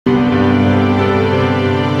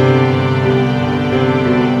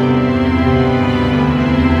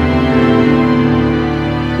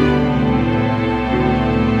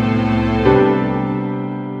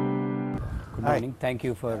Thank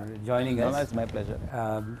you for joining us. No, it's my pleasure.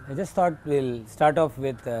 I just thought we'll start off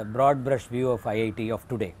with a broad brush view of IIT of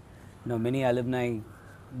today. Many alumni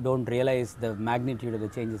don't realize the magnitude of the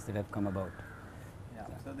changes that have come about. Yeah.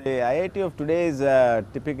 So the IIT of today is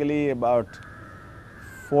typically about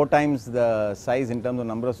 4 times the size in terms of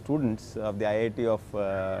number of students of the IIT of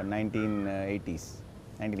 1980s,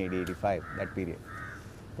 1980-85, that period.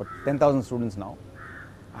 But 10,000 students now,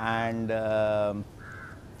 and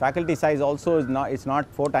faculty size also is not, it's not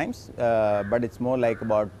 4 times, but it's more like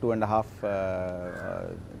about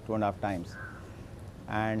 2.5 times.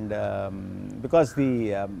 And because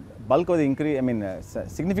the bulk of the increase, I mean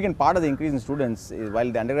significant part of the increase in students is,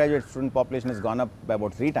 while the undergraduate student population has gone up by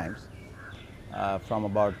about 3 times, from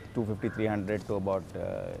about 250, 300 to about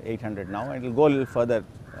 800 now, and it will go a little further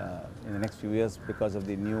in the next few years because of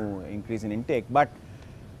the new increase in intake. But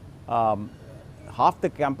half the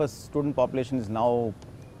campus student population is now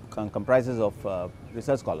comprises of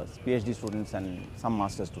research scholars, PhD students and some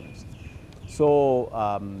master students. So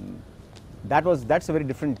that's a very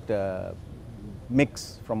different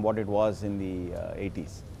mix from what it was in the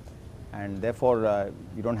 80s, and therefore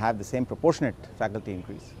you don't have the same proportionate faculty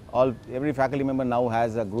increase. Every faculty member now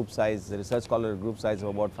has a group size, a research scholar group size of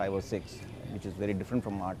about 5 or 6, which is very different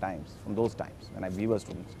from our times, from those times when we were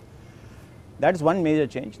students. That is one major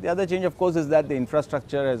change. The other change, of course, is that the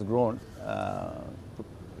infrastructure has grown to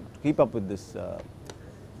keep up with this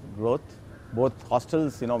growth. Both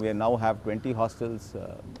hostels, we now have 20 hostels,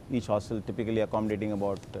 each hostel typically accommodating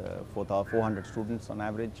about 400 students on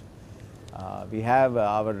average. We have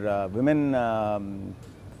our women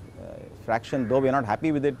fraction, though we are not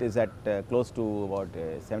happy with it, is at close to about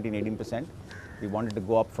 17-18%. We wanted to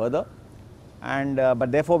go up further, and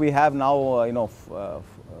but therefore we have now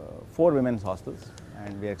 4 women's hostels,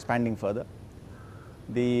 and we are expanding further.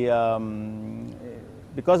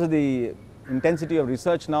 Because of the intensity of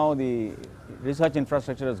research now, the research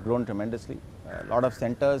infrastructure has grown tremendously. A lot of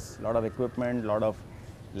centers, a lot of equipment, a lot of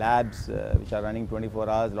labs which are running 24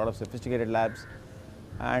 hours, a lot of sophisticated labs,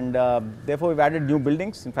 and therefore we've added new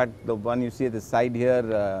buildings. In fact, the one you see at the side here,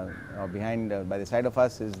 behind by the side of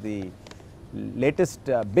us, is the latest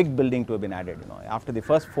big building to have been added. After the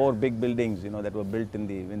first 4 big buildings that were built when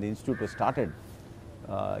the institute was started,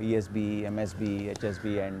 ESB, MSB,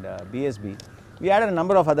 HSB and BSB, we added a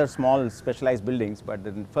number of other small specialized buildings, but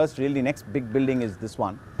the first really next big building is this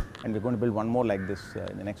one, and we're going to build one more like this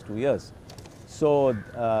in the next 2 years. So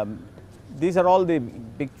these are all the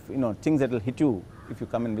big things that will hit you if you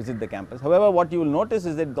come and visit the campus. However, what you will notice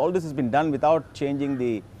is that all this has been done without changing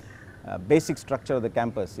the basic structure of the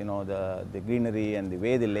campus, the greenery and the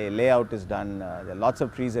way the layout is done. There are lots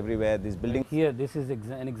of trees everywhere. This building here, this is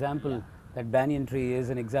an example. That banyan tree is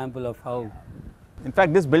an example of how. In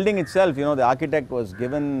fact, this building itself, the architect was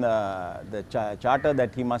given the charter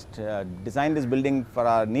that he must design this building for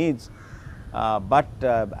our needs, but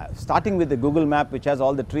starting with the Google map, which has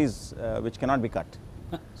all the trees which cannot be cut.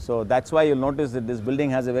 So that's why you'll notice that this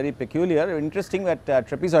building has a very peculiar, interesting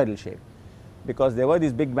trapezoidal shape, because there were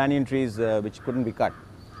these big banyan trees which couldn't be cut.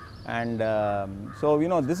 And so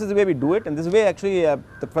this is the way we do it, and this is the way actually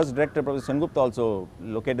the first director, Professor Sengupta, also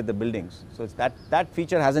located the buildings. So it's that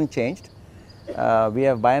feature hasn't changed. We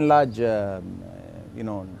have by and large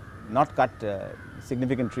not cut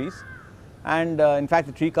significant trees, and in fact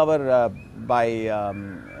the tree cover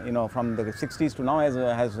from the 60s to now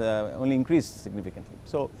has only increased significantly.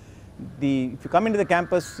 So if you come into the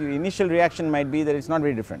campus, your initial reaction might be that it's not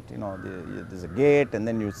very different. There's a gate, and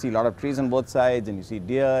then you see a lot of trees on both sides, and you see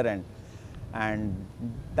deer, and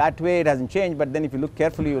that way it hasn't changed. But then if you look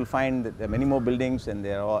carefully, you will find that there are many more buildings, and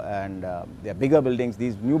they are bigger buildings.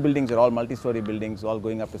 These new buildings are all multi-story buildings, all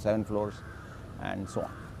going up to 7 floors, and so on.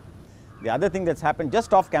 The other thing that's happened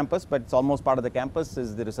just off campus, but it's almost part of the campus,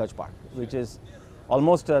 is the research park, which is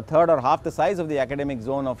almost a third or half the size of the academic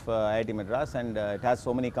zone of IIT Madras, and it has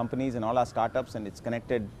so many companies and all our startups, and it's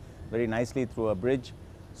connected very nicely through a bridge.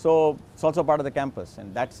 So it's also part of the campus,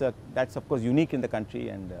 and that's of course unique in the country.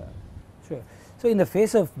 And sure. So in the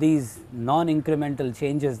face of these non-incremental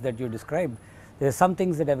changes that you described, there are some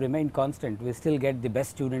things that have remained constant. We still get the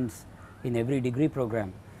best students in every degree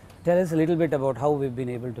program. Tell us a little bit about how we've been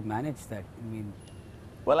able to manage that.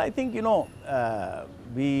 Well, I think the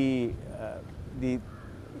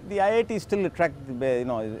IIT still attract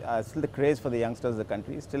still the craze for the youngsters of the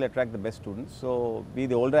country, still attract the best students. So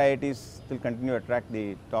the older IITs still continue to attract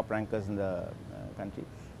the top rankers in the country,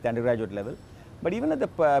 the undergraduate level. But even at the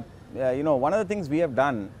one of the things we have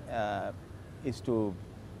done is to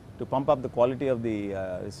pump up the quality of the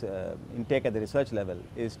intake at the research level,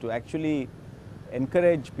 is to actually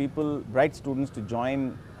encourage people, bright students, to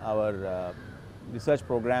join our research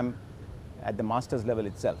program at the master's level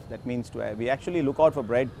itself. That means we actually look out for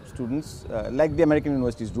bright students like the American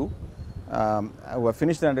universities do, who have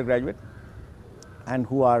finished their undergraduate and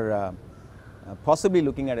who are possibly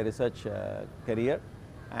looking at a research career,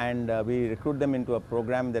 and we recruit them into a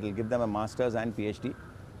program that will give them a master's and PhD.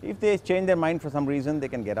 If they change their mind for some reason, they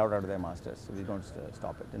can get out of their masters, so we don't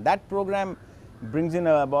stop it. And that program brings in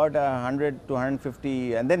about 100 to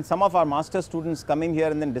 150, and then some of our master students come in here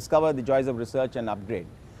and then discover the joys of research and upgrade.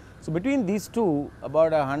 So between these two,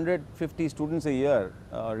 about 150 students a year,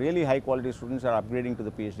 really high quality students, are upgrading to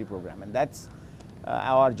the PhD program, and that's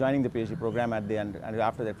are joining the PhD program at the end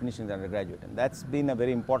after they're finishing their undergraduate, and that's been a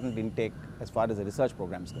very important intake as far as the research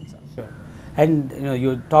program is concerned. Sure. And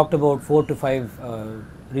you talked about 4 to 5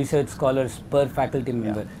 research scholars per faculty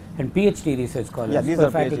member, and PhD research scholars these per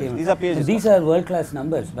are faculty PhDs. member. These are PhD. These are world-class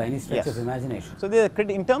numbers by any stretch of imagination. So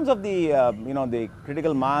in terms of the the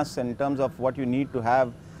critical mass, and in terms of what you need to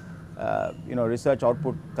have research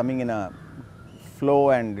output coming in a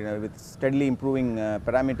flow and with steadily improving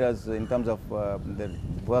parameters in terms of the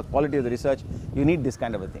work quality of the research, you need this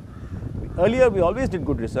kind of a thing. Earlier we always did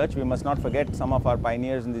good research. We must not forget some of our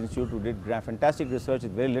pioneers in the institute who did fantastic research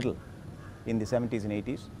with very little in the 70s and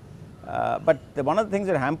 80s. But one of the things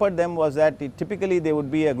that hampered them was that typically they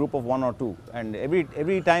would be a group of 1 or 2, and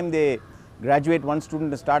every time they graduate one student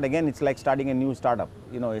to start again, it's like starting a new startup.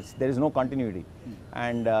 There is no continuity,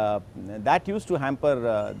 and that used to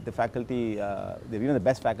hamper the faculty, the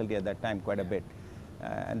best faculty at that time, quite a bit,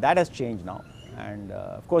 and that has changed now. And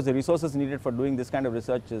of course, the resources needed for doing this kind of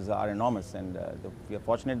research are enormous, and we are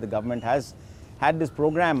fortunate the government has had this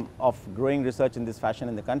program of growing research in this fashion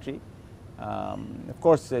in the country. Of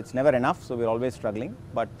course, it's never enough, so we're always struggling,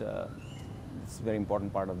 but it's a very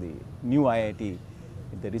important part of the new IIT,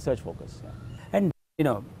 the research focus. Yeah. And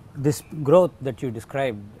this growth that you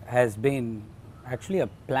described has been actually a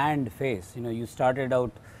planned phase. You started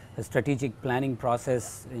out a strategic planning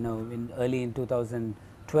process, early in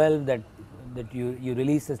 2012 that you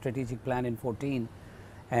released a strategic plan in 14,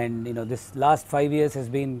 and this last 5 years has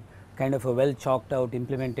been kind of a well chalked out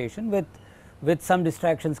implementation with some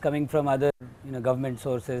distractions coming from other government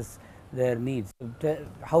sources, their needs.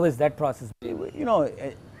 How is that process?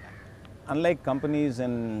 Unlike companies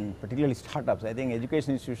and particularly startups, I think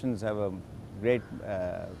education institutions have a great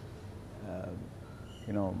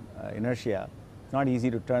inertia. It's not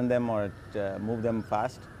easy to turn them or move them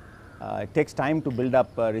fast. It takes time to build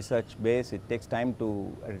up a research base. It takes time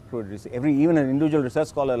to recruit. Even an individual research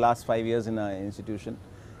scholar lasts 5 years in an institution,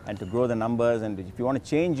 and to grow the numbers, and if you want to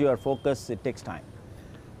change your focus, it takes time.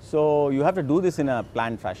 So you have to do this in a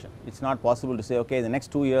planned fashion. It's not possible to say, okay, the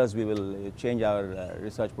next 2 years we will change our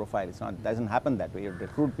research profile. It doesn't happen that way. You have to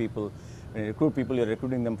recruit people. When you recruit people, you're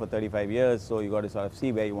recruiting them for 35 years, so you got to sort of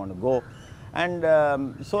see where you want to go. And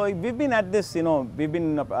so we've been at this,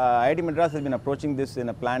 IIT Madras has been approaching this in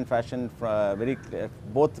a planned fashion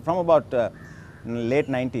both from about late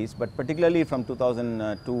 90s, but particularly from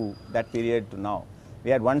 2002, that period, to now. We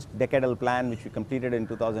had one decadal plan which we completed in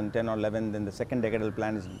 2010 or 11, then the second decadal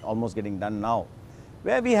plan is almost getting done now,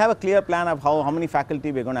 where we have a clear plan of how many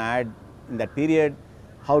faculty we're going to add in that period,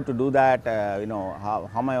 how to do that, how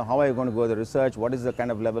are you going to go the research, what is the kind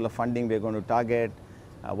of level of funding we're going to target,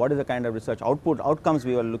 what is the kind of research outcomes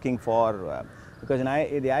we are looking for, because the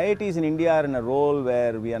IITs in India are in a role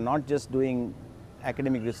where we are not just doing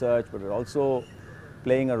academic research, but we're also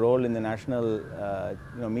playing a role in the national,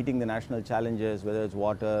 meeting the national challenges, whether it's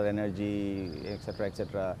water, energy, etc.,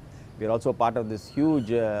 etc. We are also part of this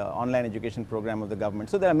huge online education program of the government.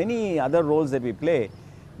 So there are many other roles that we play,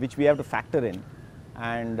 which we have to factor in.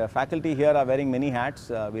 And faculty here are wearing many hats.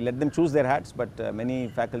 We let them choose their hats, but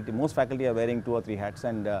most faculty are wearing 2 or 3 hats,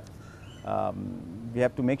 and we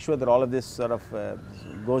have to make sure that all of this sort of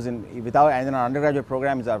goes in. And our undergraduate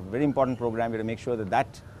program is a very important program. We have to make sure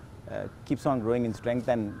that keeps on growing in strength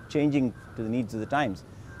and changing to the needs of the times.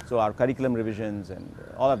 So our curriculum revisions and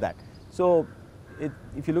all of that. So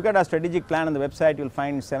if you look at our strategic plan on the website, you'll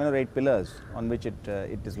find 7 or 8 pillars on which it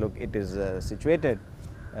is situated,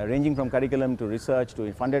 ranging from curriculum to research to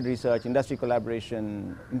funded research, industry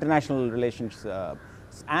collaboration, international relations,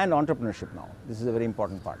 and entrepreneurship now. This is a very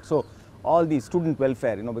important part. So all the student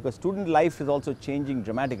welfare, because student life is also changing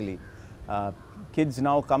dramatically. Kids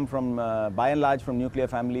now come from, by and large, from nuclear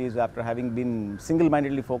families after having been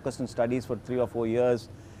single-mindedly focused on studies for 3 or 4 years.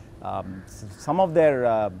 Some of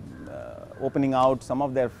their opening out, some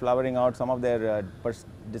of their flowering out, some of their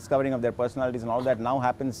discovering of their personalities and all that now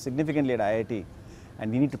happens significantly at IIT,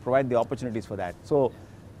 and we need to provide the opportunities for that. So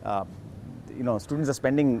students are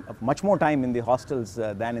spending much more time in the hostels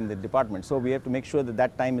than in the department. So we have to make sure that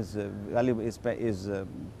that time is valuable,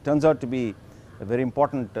 turns out to be a very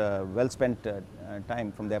important, well spent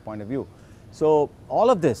time from their point of view. So all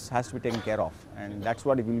of this has to be taken care of, and that's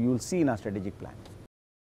what you will see in our strategic plan.